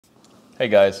Hey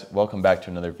guys, welcome back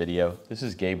to another video. This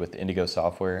is Gabe with Indigo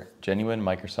Software, genuine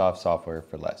Microsoft software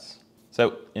for less.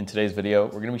 So in today's video,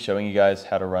 we're going to be showing you guys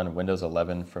how to run Windows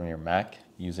 11 from your Mac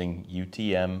using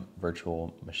UTM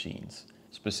Virtual Machines.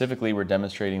 Specifically, we're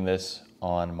demonstrating this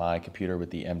on my computer with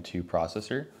the M2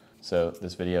 processor. So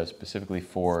this video is specifically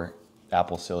for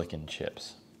Apple Silicon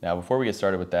chips. Now, before we get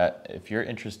started with that, if you're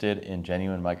interested in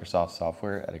genuine Microsoft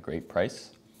software at a great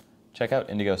price, check out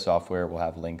Indigo Software. We'll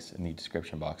have links in the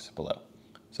description box below.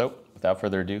 So without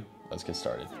further ado, let's get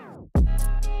started.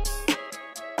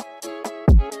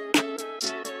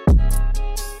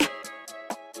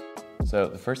 So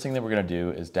the first thing that we're going to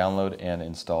do is download and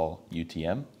install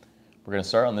UTM. We're going to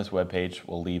start on this web page.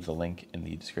 We'll leave the link in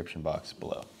the description box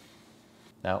below.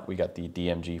 Now we got the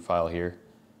DMG file here.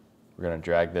 We're going to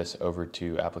drag this over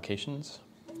to Applications,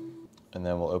 and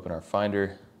then we'll open our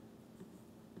Finder.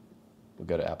 We'll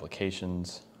go to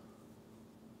Applications,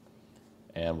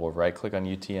 and we'll right click on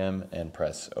UTM and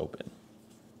press Open.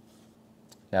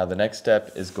 Now the next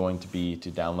step is going to be to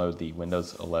download the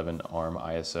Windows 11 ARM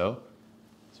ISO.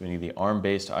 So we need the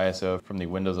ARM-based ISO from the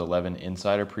Windows 11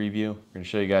 Insider Preview. We're going to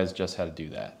show you guys just how to do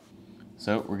that.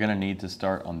 So we're going to need to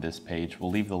start on this page.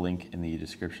 We'll leave the link in the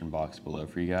description box below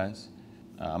for you guys.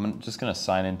 I'm just going to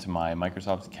sign into my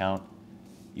Microsoft account.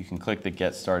 You can click the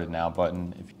Get Started Now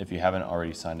button if you haven't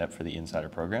already signed up for the Insider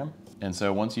program. And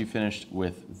so once you've finished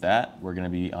with that, we're going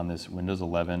to be on this Windows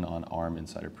 11 on ARM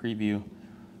Insider Preview.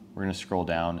 We're going to scroll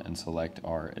down and select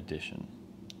our edition.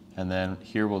 And then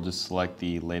here we'll just select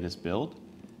the latest build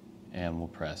and we'll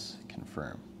press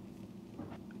Confirm.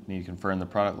 We need to confirm the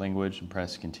product language and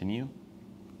press Continue.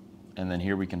 And then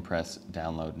here we can press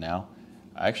Download Now.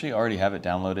 I actually already have it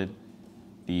downloaded.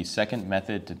 The second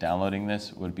method to downloading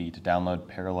this would be to download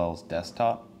Parallels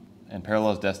Desktop. And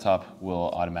Parallels Desktop will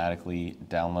automatically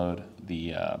download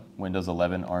the Windows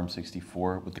 11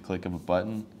 ARM64 with the click of a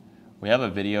button. We have a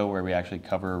video where we actually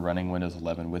cover running Windows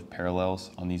 11 with Parallels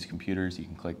on these computers. You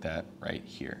can click that right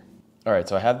here. All right,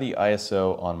 so I have the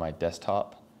ISO on my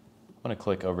desktop. I'm going to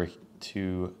click over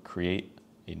to Create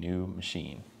a New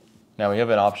Machine. Now we have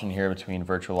an option here between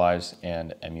virtualize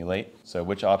and emulate. So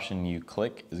which option you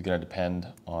click is going to depend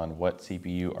on what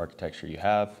CPU architecture you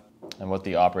have and what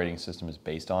the operating system is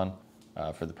based on.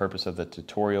 For the purpose of the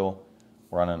tutorial,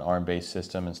 we're on an ARM-based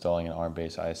system installing an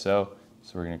ARM-based ISO,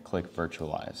 so we're going to click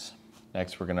virtualize.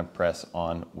 Next, we're going to press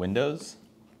on Windows.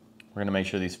 We're going to make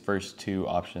sure these first two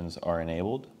options are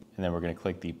enabled, and then we're going to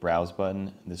click the Browse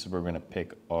button. This is where we're going to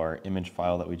pick our image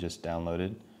file that we just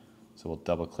downloaded. So we'll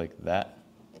double-click that,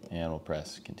 and we'll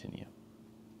press Continue.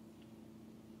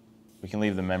 We can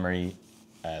leave the memory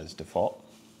as default.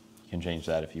 You can change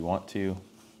that if you want to.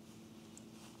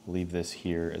 Leave this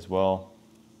here as well.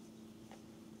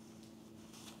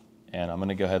 And I'm going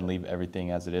to go ahead and leave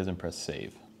everything as it is and press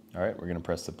Save. All right, we're going to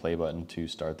press the play button to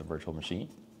start the virtual machine.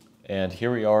 And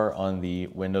here we are on the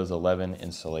Windows 11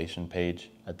 installation page.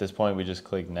 At this point, we just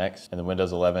click Next, and the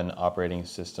Windows 11 operating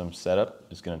system setup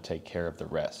is going to take care of the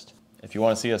rest. If you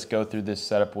want to see us go through this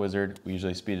setup wizard, we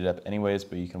usually speed it up anyways,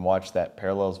 but you can watch that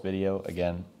Parallels video.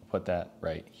 Again, put that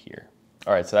right here.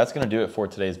 All right, so that's going to do it for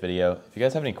today's video. If you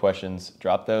guys have any questions,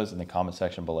 drop those in the comment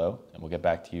section below, and we'll get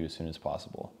back to you as soon as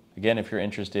possible. Again, if you're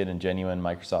interested in genuine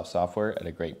Microsoft software at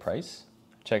a great price,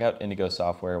 check out Indigo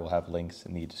Software. We'll have links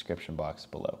in the description box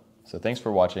below. So thanks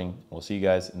for watching. We'll see you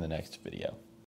guys in the next video.